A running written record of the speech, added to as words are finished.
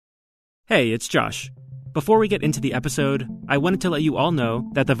Hey, it's Josh. Before we get into the episode, I wanted to let you all know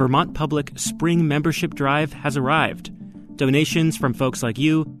that the Vermont Public Spring Membership Drive has arrived. Donations from folks like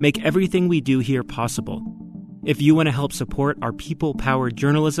you make everything we do here possible. If you want to help support our people-powered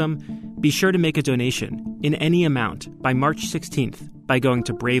journalism, be sure to make a donation in any amount by March 16th by going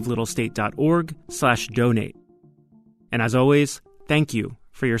to bravelittlestate.org/donate. And as always, thank you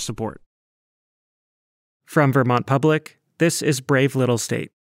for your support. From Vermont Public, this is Brave Little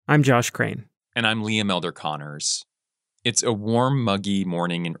State. I'm Josh Crane. And I'm Liam Elder Connors. It's a warm, muggy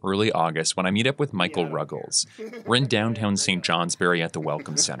morning in early August when I meet up with Michael Ruggles. We're in downtown St. Johnsbury at the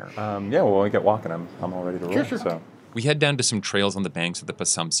Welcome Center. When we get walking, I'm all ready to roll. Sure. So. We head down to some trails on the banks of the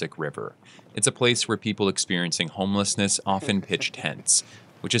Passumpsic River. It's a place where people experiencing homelessness often pitch tents,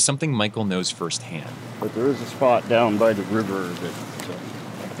 which is something Michael knows firsthand. But there is a spot down by the river that,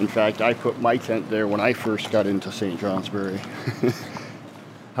 in fact, I put my tent there when I first got into St. Johnsbury.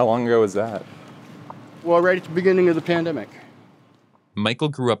 How long ago was that? Well, right at the beginning of the pandemic. Michael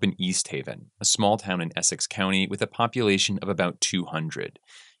grew up in East Haven, a small town in Essex County with a population of about 200.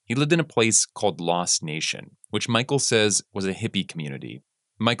 He lived in a place called Lost Nation, which Michael says was a hippie community.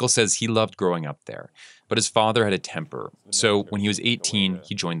 Michael says he loved growing up there, but his father had a temper, so when he was 18,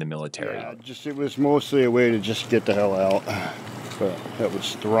 he joined the military. Yeah, it was mostly a way to just get the hell out. But that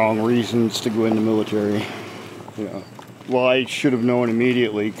was the wrong reasons to go in the military, Well, I should have known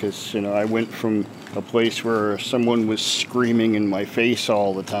immediately because, I went from a place where someone was screaming in my face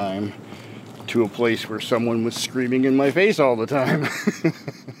all the time to a place where someone was screaming in my face all the time.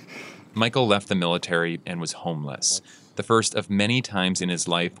 Michael left the military and was homeless, the first of many times in his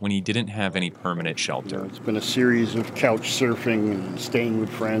life when he didn't have any permanent shelter. It's been a series of couch surfing and staying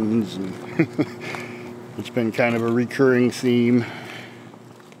with friends, and it's been kind of a recurring theme.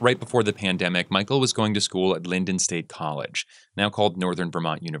 Right before the pandemic, Michael was going to school at Lyndon State College, now called Northern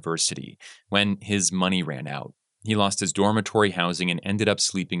Vermont University, when his money ran out. He lost his dormitory housing and ended up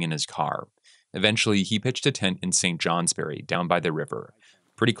sleeping in his car. Eventually, he pitched a tent in St. Johnsbury, down by the river,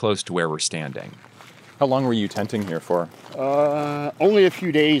 pretty close to where we're standing. How long were you tenting here for? Only a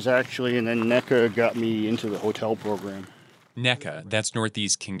few days, actually, and then NECA got me into the hotel program. NECA, that's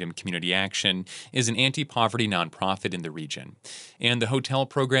Northeast Kingdom Community Action, is an anti-poverty nonprofit in the region. And the hotel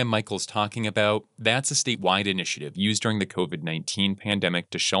program Michael's talking about, that's a statewide initiative used during the COVID-19 pandemic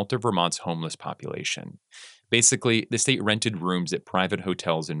to shelter Vermont's homeless population. Basically, the state rented rooms at private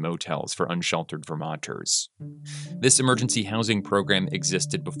hotels and motels for unsheltered Vermonters. This emergency housing program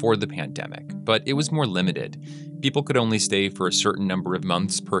existed before the pandemic, but it was more limited. People could only stay for a certain number of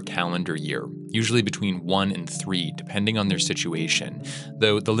months per calendar year, usually between 1 and 3, depending on their situation,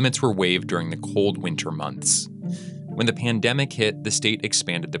 though the limits were waived during the cold winter months. When the pandemic hit, the state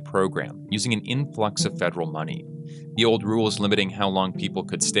expanded the program, using an influx of federal money. The old rules limiting how long people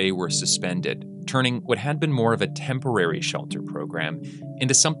could stay were suspended, turning what had been more of a temporary shelter program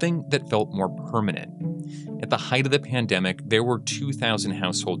into something that felt more permanent. At the height of the pandemic, there were 2,000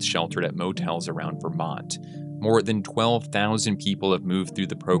 households sheltered at motels around Vermont. More than 12,000 people have moved through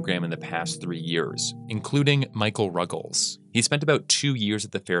the program in the past 3 years, including Michael Ruggles. He spent about 2 years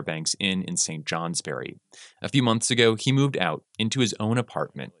at the Fairbanks Inn in St. Johnsbury. A few months ago, he moved out into his own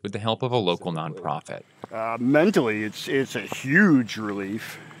apartment with the help of a local nonprofit. Mentally, it's a huge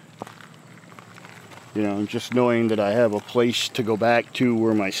relief. Just knowing that I have a place to go back to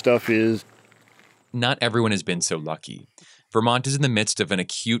where my stuff is. Not everyone has been so lucky. Vermont is in the midst of an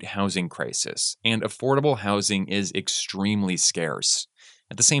acute housing crisis, and affordable housing is extremely scarce.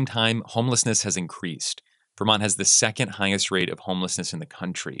 At the same time, homelessness has increased. Vermont has the second highest rate of homelessness in the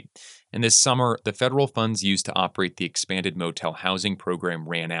country. And this summer, the federal funds used to operate the expanded motel housing program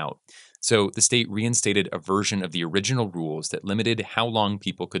ran out. So the state reinstated a version of the original rules that limited how long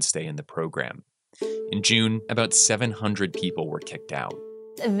people could stay in the program. In June, about 700 people were kicked out.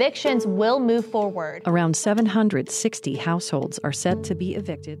 Evictions will move forward. Around 760 households are set to be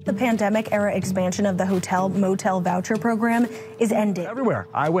evicted. The pandemic-era expansion of the hotel-motel voucher program is ending. Everywhere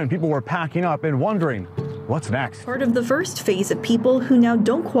I went, people were packing up and wondering, what's next? Part of the first phase of people who now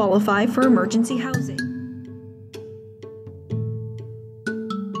don't qualify for emergency housing.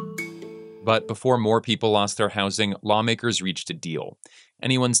 But before more people lost their housing, lawmakers reached a deal.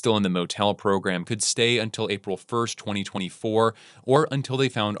 Anyone still in the motel program could stay until April 1st, 2024, or until they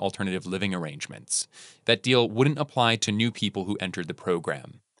found alternative living arrangements. That deal wouldn't apply to new people who entered the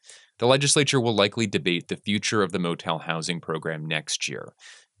program. The legislature will likely debate the future of the motel housing program next year,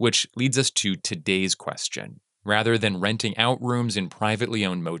 which leads us to today's question. Rather than renting out rooms in privately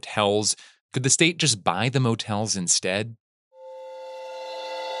owned motels, could the state just buy the motels instead?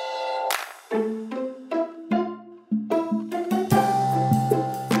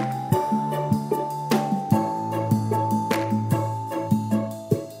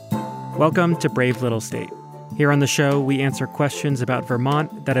 Welcome to Brave Little State. Here on the show, we answer questions about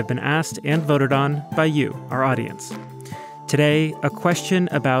Vermont that have been asked and voted on by you, our audience. Today, a question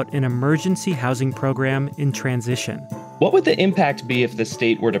about an emergency housing program in transition. What would the impact be if the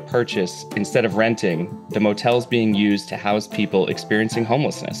state were to purchase, instead of renting, the motels being used to house people experiencing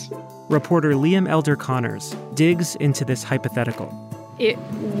homelessness? Reporter Liam Elder Connors digs into this hypothetical. It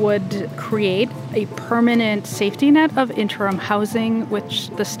would create a permanent safety net of interim housing, which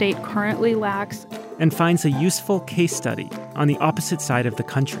the state currently lacks. And finds a useful case study on the opposite side of the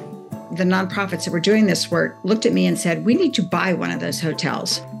country. The nonprofits that were doing this work looked at me and said, we need to buy one of those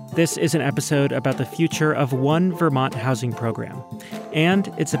hotels. This is an episode about the future of one Vermont housing program.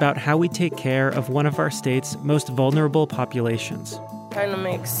 And it's about how we take care of one of our state's most vulnerable populations. Kind of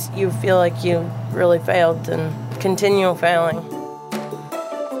makes you feel like you really failed and continue failing.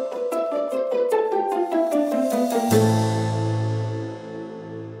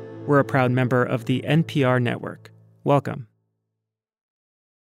 We're a proud member of the NPR network. Welcome.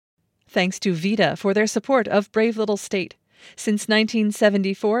 Thanks to VITA for their support of Brave Little State. Since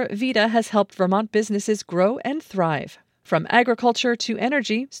 1974, VITA has helped Vermont businesses grow and thrive. From agriculture to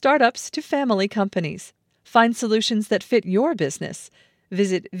energy, startups to family companies. Find solutions that fit your business.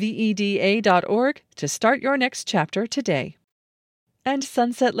 Visit VEDA.org to start your next chapter today. And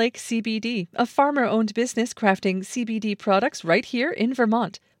Sunset Lake CBD, a farmer-owned business crafting CBD products right here in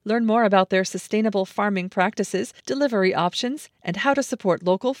Vermont. Learn more about their sustainable farming practices, delivery options, and how to support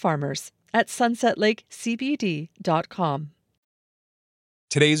local farmers at sunsetlakecbd.com.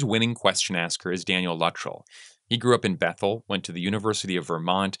 Today's winning question asker is Daniel Luttrell. He grew up in Bethel, went to the University of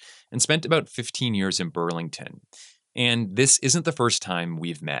Vermont, and spent about 15 years in Burlington. And this isn't the first time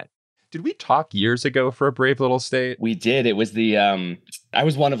we've met. Did we talk years ago for a Brave Little State? We did. It was the, I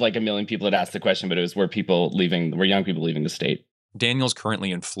was one of like a million people that asked the question, but it was where young people leaving the state. Daniel's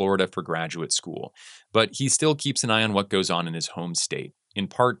currently in Florida for graduate school, but he still keeps an eye on what goes on in his home state, in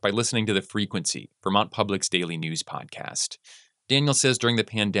part by listening to The Frequency, Vermont Public's daily news podcast. Daniel says during the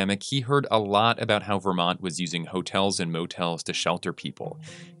pandemic, he heard a lot about how Vermont was using hotels and motels to shelter people.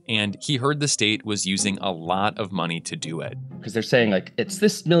 And he heard the state was using a lot of money to do it. Because they're saying, like, it's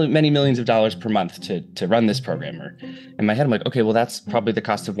this many millions of dollars per month to run this program. In my head, I'm like, okay, well, that's probably the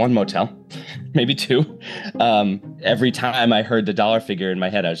cost of one motel, maybe two. Every time I heard the dollar figure in my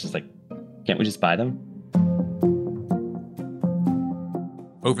head, I was just like, can't we just buy them?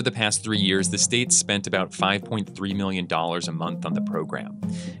 Over the past 3 years, the state spent about $5.3 million a month on the program.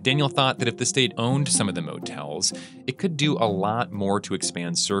 Daniel thought that if the state owned some of the motels, it could do a lot more to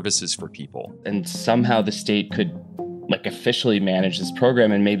expand services for people. And somehow the state could officially manage this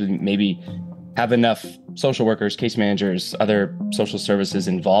program and maybe have enough social workers, case managers, other social services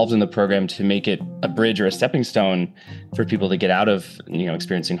involved in the program to make it a bridge or a stepping stone for people to get out of,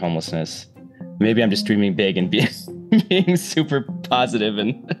 experiencing homelessness. Maybe I'm just dreaming big and being super positive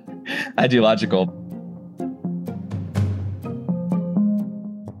and ideological.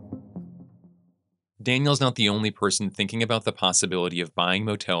 Daniel's not the only person thinking about the possibility of buying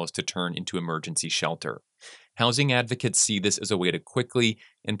motels to turn into emergency shelter. Housing advocates see this as a way to quickly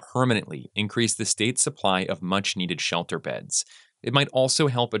and permanently increase the state's supply of much-needed shelter beds. It might also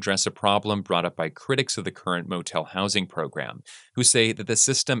help address a problem brought up by critics of the current motel housing program, who say that the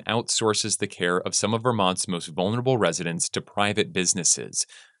system outsources the care of some of Vermont's most vulnerable residents to private businesses,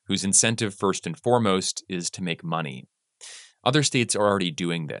 whose incentive first and foremost is to make money. Other states are already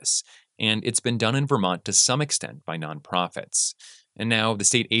doing this, and it's been done in Vermont to some extent by nonprofits. And now the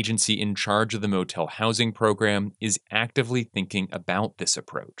state agency in charge of the motel housing program is actively thinking about this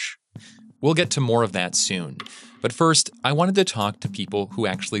approach. We'll get to more of that soon. But first, I wanted to talk to people who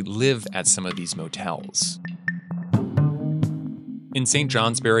actually live at some of these motels. In St.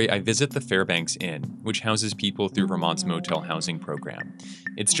 Johnsbury, I visit the Fairbanks Inn, which houses people through Vermont's motel housing program.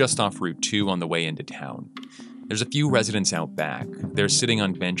 It's just off Route 2 on the way into town. There's a few residents out back. They're sitting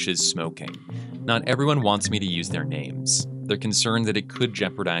on benches smoking. Not everyone wants me to use their names. They're concerned that it could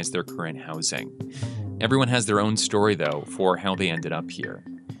jeopardize their current housing. Everyone has their own story, though, for how they ended up here.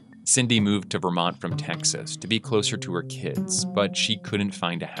 Cindy moved to Vermont from Texas to be closer to her kids, but she couldn't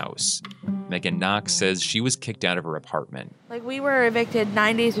find a house. Megan Knox says she was kicked out of her apartment. We were evicted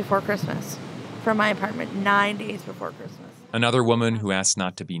 9 days before Christmas from my apartment, 9 days before Christmas. Another woman who asked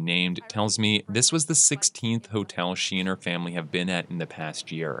not to be named tells me this was the 16th hotel she and her family have been at in the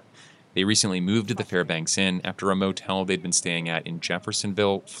past year. They recently moved to the Fairbanks Inn after a motel they'd been staying at in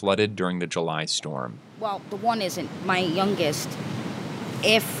Jeffersonville flooded during the July storm. Well, the one isn't my youngest.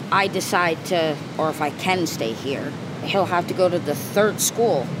 If I decide to, or if I can stay here, he'll have to go to the third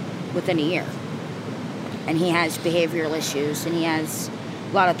school within a year. And he has behavioral issues, and he has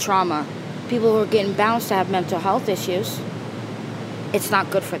a lot of trauma. People who are getting bounced to have mental health issues, it's not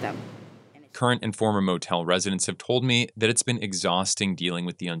good for them. Current and former motel residents have told me that it's been exhausting dealing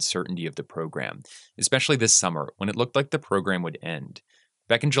with the uncertainty of the program, especially this summer when it looked like the program would end.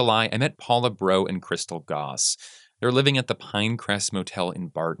 Back in July, I met Paula Bro and Crystal Goss. They're living at the Pinecrest Motel in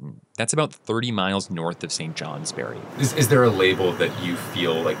Barton. That's about 30 miles north of St. Johnsbury. Is there a label that you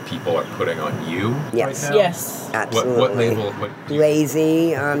feel like people are putting on you Yes. right now? Yes. Absolutely. What label?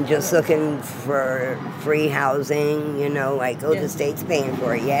 Lazy. I'm just looking for free housing, like, the state's paying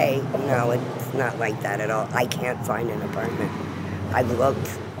for it, yay. No, it's not like that at all. I can't find an apartment. I've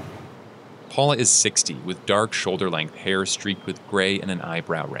looked. Paula is 60, with dark shoulder-length hair streaked with gray and an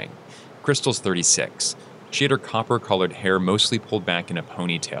eyebrow ring. Crystal's 36. She had her copper-colored hair mostly pulled back in a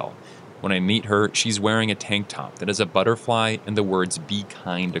ponytail. When I meet her, she's wearing a tank top that has a butterfly and the words "Be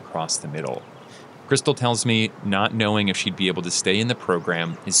kind" across the middle. Crystal tells me not knowing if she'd be able to stay in the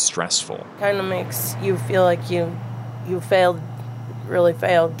program is stressful. Kind of makes you feel like you really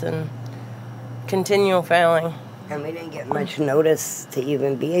failed, and continue failing. And we didn't get much notice to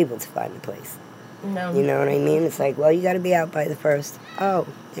even be able to find a place. No. You know what I mean? It's like, well, you got to be out by the 1st. Oh,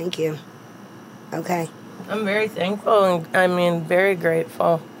 thank you. Okay. I'm very thankful and very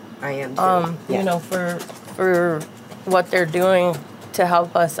grateful. I am too. For what they're doing to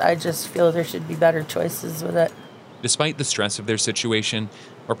help us. I just feel there should be better choices with it. Despite the stress of their situation,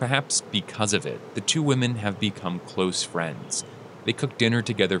 or perhaps because of it, the two women have become close friends. They cook dinner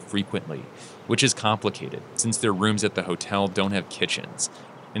together frequently, which is complicated since their rooms at the hotel don't have kitchens.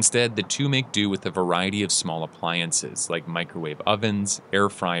 Instead, the two make do with a variety of small appliances like microwave ovens, air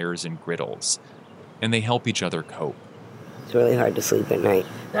fryers, and griddles. And they help each other cope. It's really hard to sleep at night.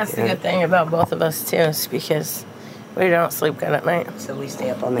 That's the good thing about both of us, too, is because we don't sleep good at night. So we stay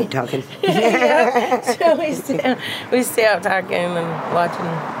up all night talking. Yeah, so we stay up talking and watching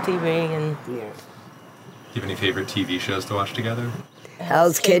TV. And do you have any favorite TV shows to watch together?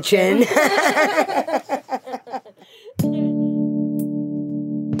 Hell's Kitchen.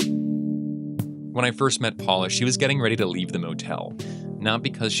 When I first met Paula, she was getting ready to leave the motel. Not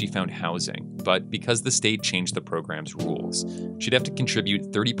because she found housing, but because the state changed the program's rules. She'd have to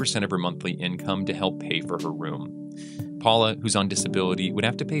contribute 30% of her monthly income to help pay for her room. Paula, who's on disability, would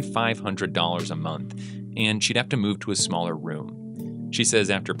have to pay $500 a month, and she'd have to move to a smaller room. She says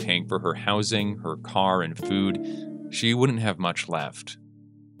after paying for her housing, her car, and food, she wouldn't have much left.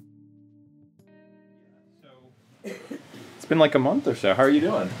 It's been like a month or so. How are you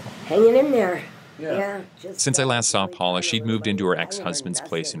doing? Hanging in there. Yeah. Since I last saw Paula, she'd moved into her ex-husband's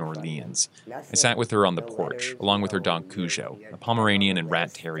place in Orleans. I sat with her on the porch, along with her dog Cujo, a Pomeranian and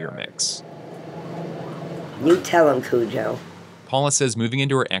rat terrier mix. You tell him, Cujo. Paula says moving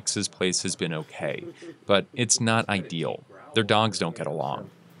into her ex's place has been okay, but it's not ideal. Their dogs don't get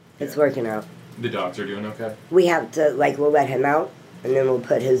along. It's working out. The dogs are doing okay? We have to, we'll let him out, and then we'll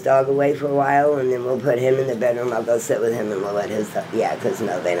put his dog away for a while, and then we'll put him in the bedroom. I'll go sit with him, and we'll let his dog... Yeah, because,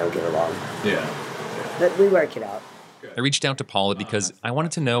 no, they don't get along. Yeah. But we work it out. I reached out to Paula because I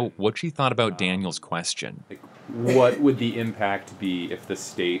wanted to know what she thought about Daniel's question. What would the impact be if the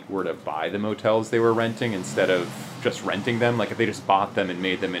state were to buy the motels they were renting instead of just renting them? Like if they just bought them and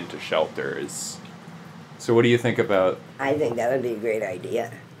made them into shelters? So what do you think about... I think that would be a great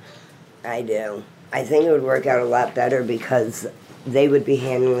idea. I do. I think it would work out a lot better because they would be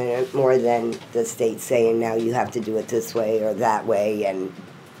handling it more than the state saying, now you have to do it this way or that way, and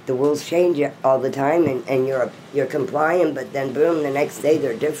the rules change all the time, and you're complying, but then boom, the next day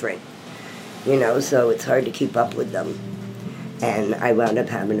they're different. So it's hard to keep up with them. And I wound up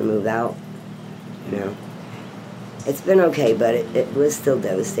having to move out. It's been okay, but it was still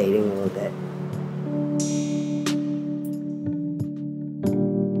devastating a little bit.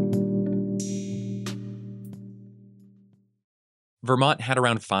 Vermont had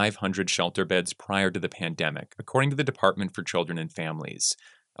around 500 shelter beds prior to the pandemic, according to the Department for Children and Families.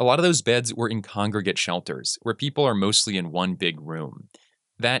 A lot of those beds were in congregate shelters, where people are mostly in one big room.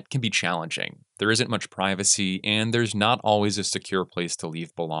 That can be challenging. There isn't much privacy, and there's not always a secure place to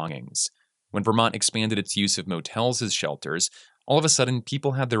leave belongings. When Vermont expanded its use of motels as shelters, all of a sudden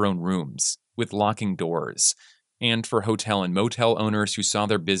people had their own rooms, with locking doors. And for hotel and motel owners who saw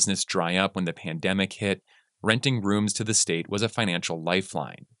their business dry up when the pandemic hit, renting rooms to the state was a financial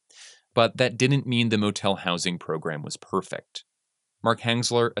lifeline. But that didn't mean the motel housing program was perfect. Mark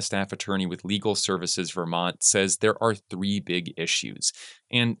Hengsler, a staff attorney with Legal Services Vermont, says there are 3 big issues,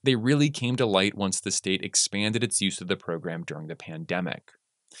 and they really came to light once the state expanded its use of the program during the pandemic.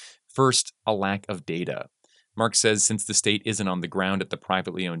 First, a lack of data. Mark says since the state isn't on the ground at the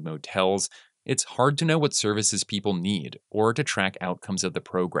privately owned motels, it's hard to know what services people need or to track outcomes of the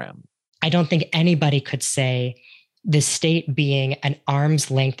program. I don't think anybody could say the state being an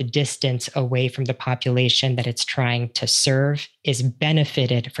arm's length distance away from the population that it's trying to serve is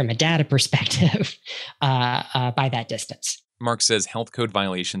benefited from a data perspective by that distance. Mark says health code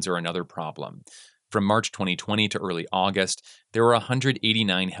violations are another problem. From March 2020 to early August, there were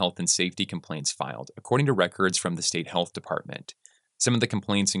 189 health and safety complaints filed, according to records from the state health department. Some of the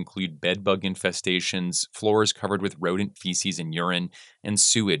complaints include bed bug infestations, floors covered with rodent feces and urine, and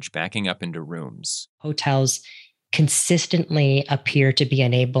sewage backing up into rooms. Hotels consistently appear to be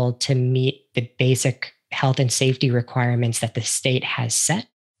unable to meet the basic health and safety requirements that the state has set.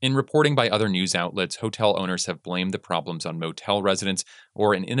 In reporting by other news outlets, hotel owners have blamed the problems on motel residents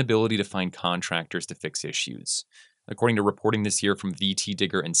or an inability to find contractors to fix issues. According to reporting this year from VT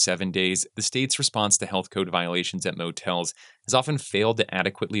Digger and 7 Days, the state's response to health code violations at motels has often failed to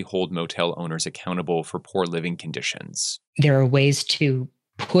adequately hold motel owners accountable for poor living conditions. There are ways to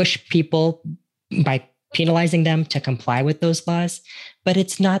push people by penalizing them to comply with those laws, but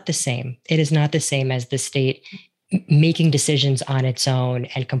it's not the same. It is not the same as the state making decisions on its own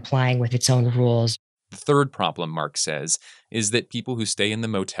and complying with its own rules. The third problem, Mark says, is that people who stay in the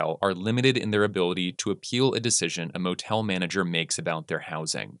motel are limited in their ability to appeal a decision a motel manager makes about their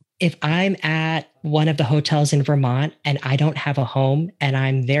housing. If I'm at one of the hotels in Vermont and I don't have a home and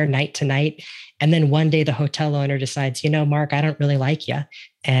I'm there night to night, and then one day the hotel owner decides, Mark, I don't really like you,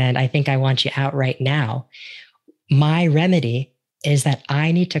 and I think I want you out right now, my remedy is that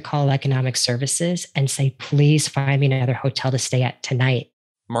I need to call economic services and say, please find me another hotel to stay at tonight.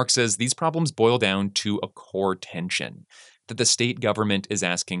 Mark says these problems boil down to a core tension, that the state government is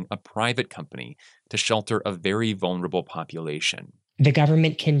asking a private company to shelter a very vulnerable population. The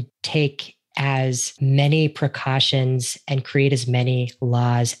government can take as many precautions and create as many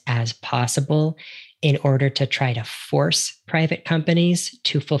laws as possible in order to try to force private companies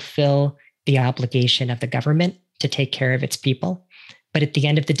to fulfill the obligation of the government to take care of its people. But at the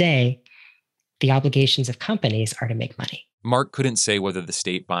end of the day, the obligations of companies are to make money. Mark couldn't say whether the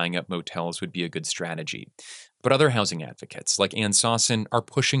state buying up motels would be a good strategy, but other housing advocates like Ann Sawson are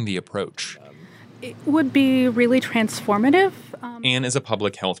pushing the approach. It would be really transformative. Ann is a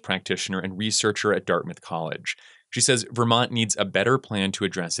public health practitioner and researcher at Dartmouth College. She says Vermont needs a better plan to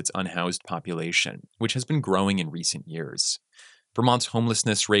address its unhoused population, which has been growing in recent years. Vermont's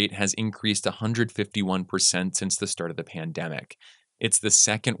homelessness rate has increased 151% since the start of the pandemic. It's the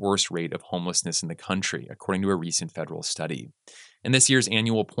second worst rate of homelessness in the country, according to a recent federal study. And this year's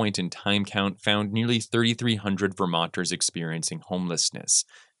annual point-in-time count found nearly 3,300 Vermonters experiencing homelessness,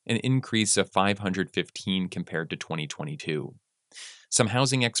 an increase of 515 compared to 2022. Some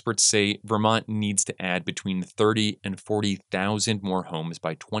housing experts say Vermont needs to add between 30 and 40,000 more homes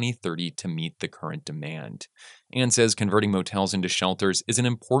by 2030 to meet the current demand. Ann says converting motels into shelters is an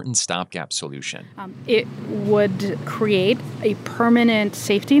important stopgap solution. It would create a permanent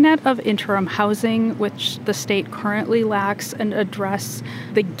safety net of interim housing, which the state currently lacks, and address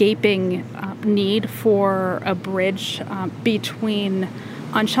the gaping need for a bridge between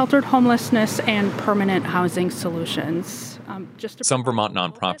unsheltered homelessness and permanent housing solutions. Some Vermont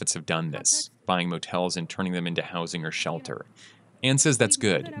nonprofits have done this, buying motels and turning them into housing or shelter. Ann says that's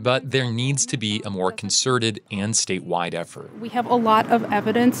good, but there needs to be a more concerted and statewide effort. We have a lot of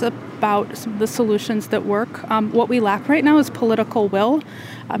evidence about the solutions that work. What we lack right now is political will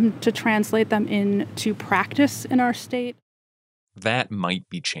to translate them into practice in our state. That might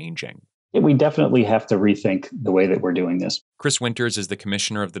be changing. We definitely have to rethink the way that we're doing this. Chris Winters is the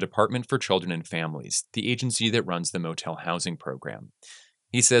commissioner of the Department for Children and Families, the agency that runs the motel housing program.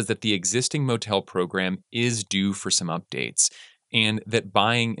 He says that the existing motel program is due for some updates, and that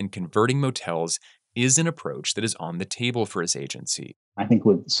buying and converting motels is an approach that is on the table for his agency. I think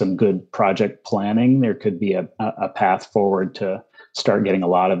with some good project planning, there could be a path forward to start getting a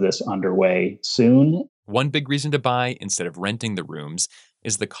lot of this underway soon. One big reason to buy instead of renting the rooms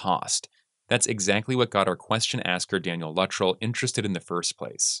is the cost. That's exactly what got our question asker Daniel Luttrell interested in the first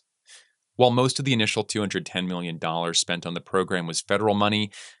place. While most of the initial $210 million spent on the program was federal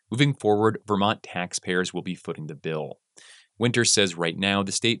money, moving forward, Vermont taxpayers will be footing the bill. Winters says right now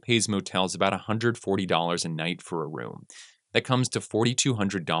the state pays motels about $140 a night for a room. That comes to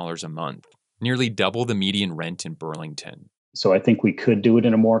 $4,200 a month, nearly double the median rent in Burlington. So I think we could do it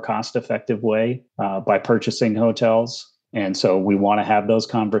in a more cost-effective way by purchasing hotels. And so we want to have those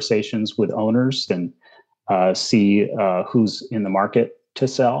conversations with owners and see who's in the market to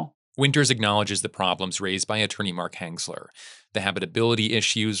sell. Winters acknowledges the problems raised by attorney Mark Hengsler, the habitability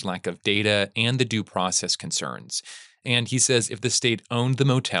issues, lack of data, and the due process concerns. And he says if the state owned the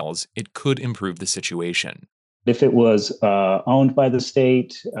motels, it could improve the situation. If it was owned by the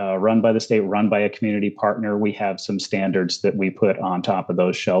state, run by the state, run by a community partner, we have some standards that we put on top of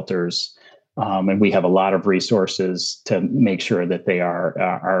those shelters. And we have a lot of resources to make sure that they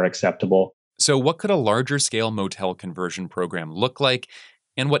are acceptable. So what could a larger scale motel conversion program look like?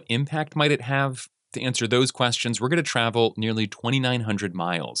 And what impact might it have? To answer those questions, we're going to travel nearly 2,900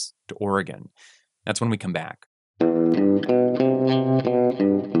 miles to Oregon. That's when we come back.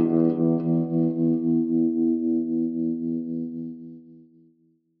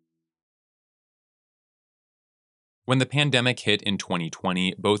 When the pandemic hit in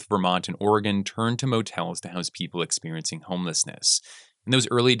 2020, both Vermont and Oregon turned to motels to house people experiencing homelessness. In those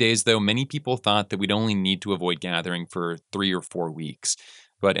early days, though, many people thought that we'd only need to avoid gathering for 3 or 4 weeks.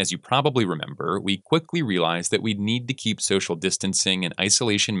 But as you probably remember, we quickly realized that we'd need to keep social distancing and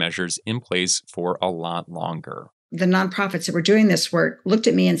isolation measures in place for a lot longer. The nonprofits that were doing this work looked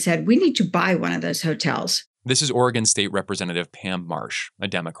at me and said, we need to buy one of those hotels. This is Oregon State Representative Pam Marsh, a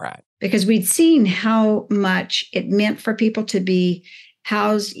Democrat. Because we'd seen how much it meant for people to be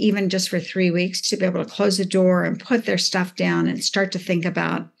housed even just for 3 weeks, to be able to close the door and put their stuff down and start to think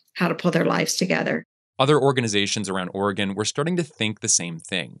about how to pull their lives together. Other organizations around Oregon were starting to think the same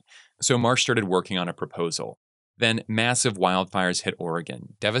thing. So Marsh started working on a proposal. Then massive wildfires hit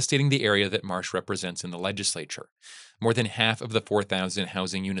Oregon, devastating the area that Marsh represents in the legislature. More than half of the 4,000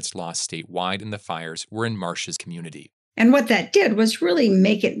 housing units lost statewide in the fires were in Marsh's community. And what that did was really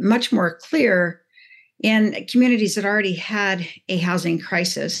make it much more clear in communities that already had a housing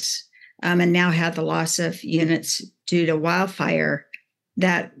crisis and now had the loss of units due to wildfire,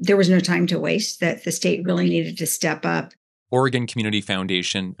 that there was no time to waste, that the state really needed to step up. Oregon Community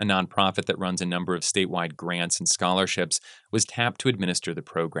Foundation, a nonprofit that runs a number of statewide grants and scholarships, was tapped to administer the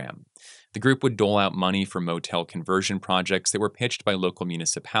program. The group would dole out money for motel conversion projects that were pitched by local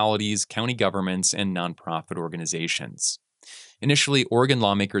municipalities, county governments, and nonprofit organizations. Initially, Oregon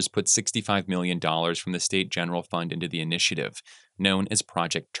lawmakers put $65 million from the state general fund into the initiative, known as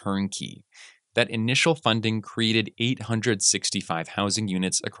Project Turnkey. That initial funding created 865 housing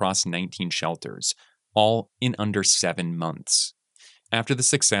units across 19 shelters, all in under 7 months. After the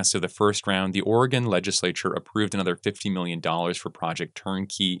success of the first round, the Oregon legislature approved another $50 million for Project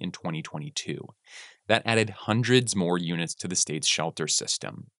Turnkey in 2022. That added hundreds more units to the state's shelter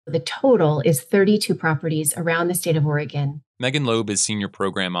system. The total is 32 properties around the state of Oregon. Megan Loeb is Senior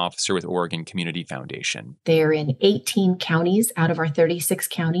Program Officer with Oregon Community Foundation. They're in 18 counties out of our 36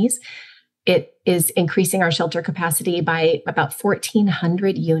 counties. It is increasing our shelter capacity by about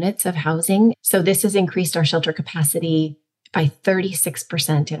 1,400 units of housing. So this has increased our shelter capacity by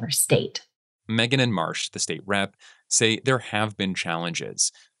 36% in our state. Megan and Marsh, the state rep, say there have been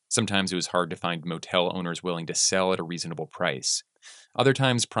challenges. Sometimes it was hard to find motel owners willing to sell at a reasonable price. Other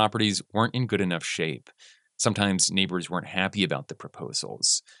times, properties weren't in good enough shape. Sometimes neighbors weren't happy about the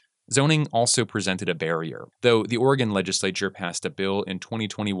proposals. Zoning also presented a barrier, though the Oregon legislature passed a bill in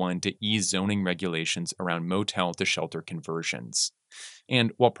 2021 to ease zoning regulations around motel to shelter conversions.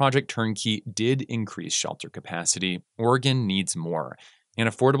 And while Project Turnkey did increase shelter capacity, Oregon needs more, and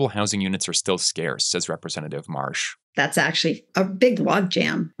affordable housing units are still scarce, says Representative Marsh. That's actually a big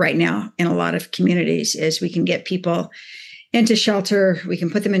logjam right now in a lot of communities, is we can get people into shelter, we can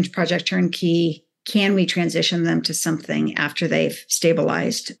put them into Project Turnkey. Can we transition them to something after they've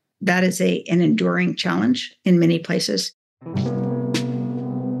stabilized? That is an enduring challenge in many places.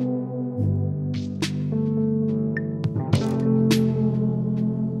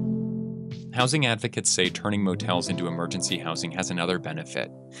 Housing advocates say turning motels into emergency housing has another benefit.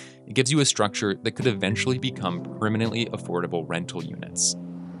 It gives you a structure that could eventually become permanently affordable rental units.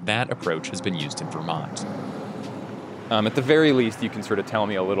 That approach has been used in Vermont. At the very least, you can sort of tell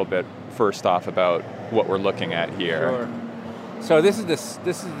me a little bit first off about what we're looking at here. Sure. So this is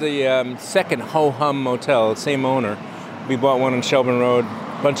the second Ho-Hum Motel, same owner. We bought one on Shelburne Road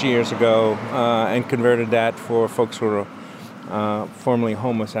a bunch of years ago and converted that for folks who were formerly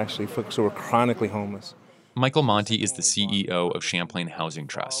homeless, actually, folks who were chronically homeless. Michael Monty is the CEO of Champlain Housing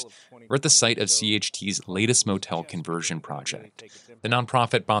Trust. We're at the site of CHT's latest motel conversion project. The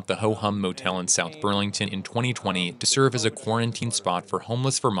nonprofit bought the Ho-Hum Motel in South Burlington in 2020 to serve as a quarantine spot for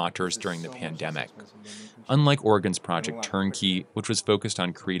homeless Vermonters during the pandemic. Unlike Oregon's Project Turnkey, which was focused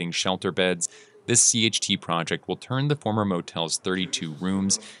on creating shelter beds, this CHT project will turn the former motel's 32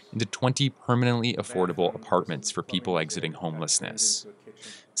 rooms into 20 permanently affordable apartments for people exiting homelessness.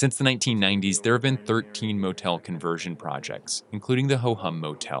 Since the 1990s, there have been 13 motel conversion projects, including the Ho-Hum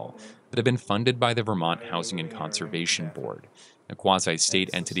Motel, that have been funded by the Vermont Housing and Conservation Board, a quasi-state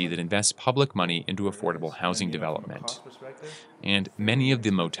entity that invests public money into affordable housing development. And many of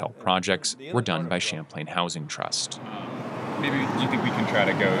the motel projects were done by Champlain Housing Trust. Maybe do you think we can try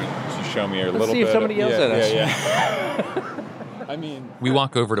to go to show me a Let's little see bit? If somebody yells at us. Yeah. I mean, we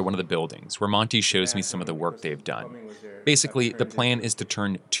walk over to one of the buildings where Monty shows me some of the work they've done. Basically, the plan is to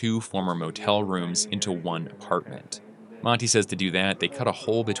turn 2 former motel rooms into 1 apartment. Monty says to do that, they cut a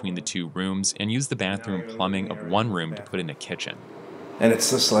hole between the 2 rooms and use the bathroom plumbing of 1 room to put in a kitchen. And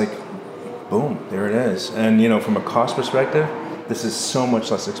it's just like, boom, there it is. And, from a cost perspective, this is so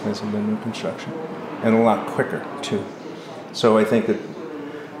much less expensive than new construction and a lot quicker, too. So I think that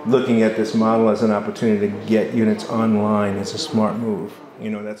looking at this model as an opportunity to get units online is a smart move.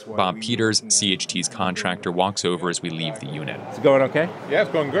 That's why Bob Peters, CHT's contractor, walks over as we leave the unit. Is it going okay? Yeah,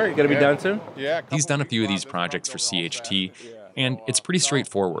 it's going great. Going to be done soon? Yeah. He's done a few of these projects for CHT, and it's pretty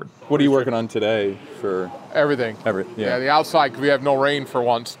straightforward. What are you working on today for? Everything. Yeah, the outside, because we have no rain for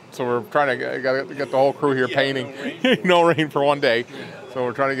once. So we're trying to get the whole crew here painting. No rain for one day. So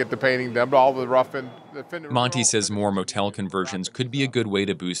we're trying to get the painting done, but all the rough and the Monty says more motel conversions could be a good way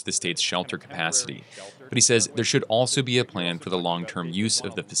to boost the state's shelter capacity. But he says there should also be a plan for the long-term use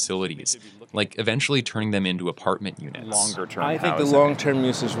of the facilities, like eventually turning them into apartment units. Longer-term I think housing. the long-term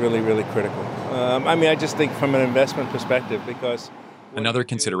use is really, really critical. I just think from an investment perspective, because... Another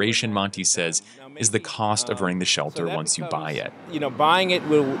consideration, Monty says, is the cost of running the shelter once you buy it. Buying it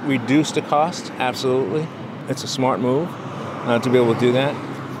will reduce the cost, absolutely. It's a smart move to be able to do that.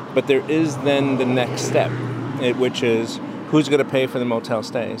 But there is then the next step, which is who's going to pay for the motel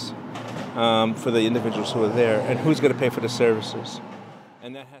stays for the individuals who are there, and who's going to pay for the services.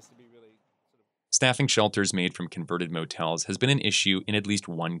 And that has to be really... Staffing shelters made from converted motels has been an issue in at least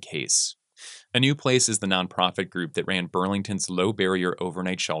one case. A New Place is the nonprofit group that ran Burlington's low-barrier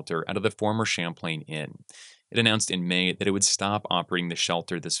overnight shelter out of the former Champlain Inn. It announced in May that it would stop operating the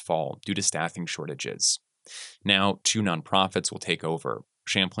shelter this fall due to staffing shortages. Now, 2 nonprofits will take over.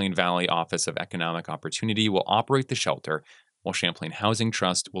 Champlain Valley Office of Economic Opportunity will operate the shelter, while Champlain Housing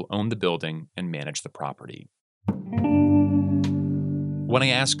Trust will own the building and manage the property. When I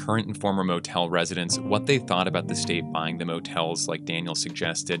asked current and former motel residents what they thought about the state buying the motels like Daniel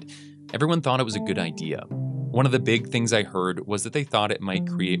suggested, everyone thought it was a good idea. One of the big things I heard was that they thought it might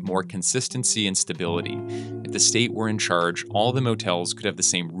create more consistency and stability. If the state were in charge, all the motels could have the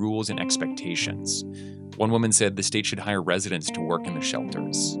same rules and expectations. One woman said the state should hire residents to work in the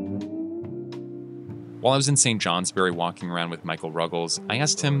shelters. While I was in St. Johnsbury walking around with Michael Ruggles, I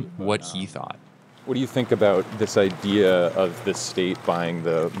asked him what he thought. What do you think about this idea of the state buying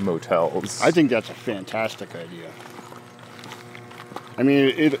the motels? I think that's a fantastic idea. I mean,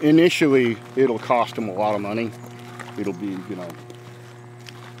 initially, it'll cost them a lot of money. It'll be,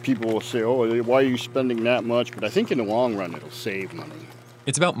 people will say, oh, why are you spending that much? But I think in the long run, it'll save money.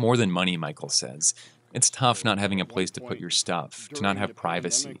 It's about more than money, Michael says. It's tough not having a place to put your stuff, to not have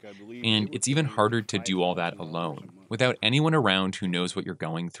privacy. And it's even harder to do all that alone, without anyone around who knows what you're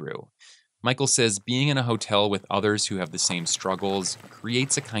going through. Michael says being in a hotel with others who have the same struggles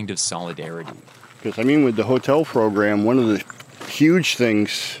creates a kind of solidarity. Because, with the hotel program, one of the huge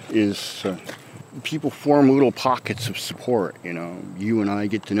things is people form little pockets of support. You and I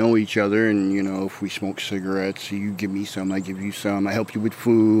get to know each other, and if we smoke cigarettes, you give me some, I give you some, I help you with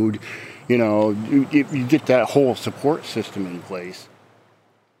food. You get that whole support system in place.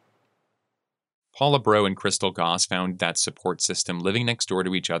 Paula Bro and Crystal Goss found that support system living next door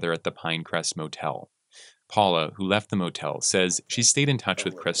to each other at the Pinecrest Motel. Paula, who left the motel, says she stayed in touch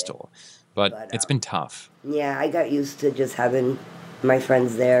with Crystal, but it's been tough. Yeah, I got used to just having my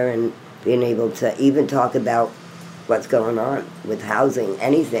friends there and being able to even talk about what's going on with housing,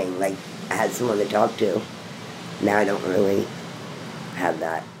 anything. Like, I had someone to talk to. Now I don't really have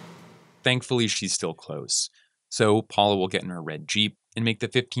that. Thankfully, she's still close. So Paula will get in her red Jeep and make the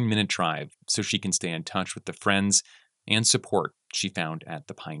 15-minute drive so she can stay in touch with the friends and support she found at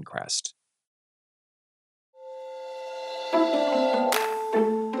the Pinecrest.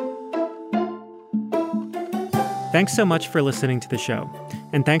 Thanks so much for listening to the show,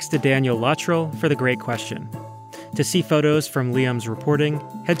 and thanks to Daniel Lottrell for the great question. To see photos from Liam's reporting,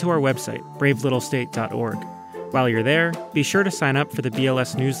 head to our website, bravelittlestate.org. While you're there, be sure to sign up for the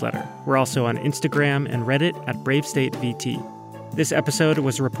BLS newsletter. We're also on Instagram and Reddit at BraveStateVT. This episode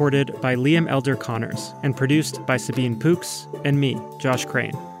was reported by Liam Elder Connors and produced by Sabine Pooks and me, Josh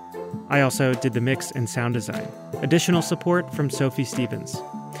Crane. I also did the mix and sound design. Additional support from Sophie Stevens.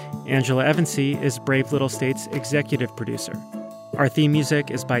 Angela Evansy is Brave Little State's executive producer. Our theme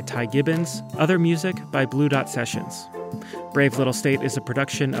music is by Ty Gibbons, other music by Blue Dot Sessions. Brave Little State is a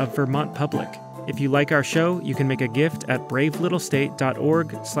production of Vermont Public. If you like our show, you can make a gift at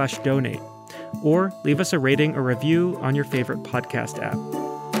bravelittlestate.org/donate, or leave us a rating or review on your favorite podcast app.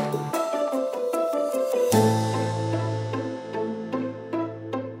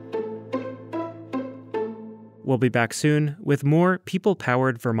 We'll be back soon with more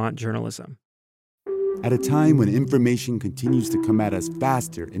people-powered Vermont journalism. At a time when information continues to come at us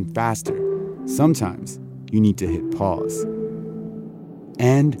faster and faster, sometimes you need to hit pause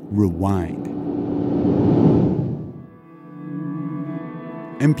and rewind.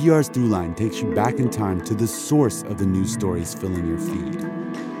 NPR's Throughline takes you back in time to the source of the news stories filling your feed.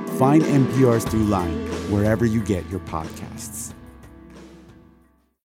 Find NPR's Throughline wherever you get your podcasts.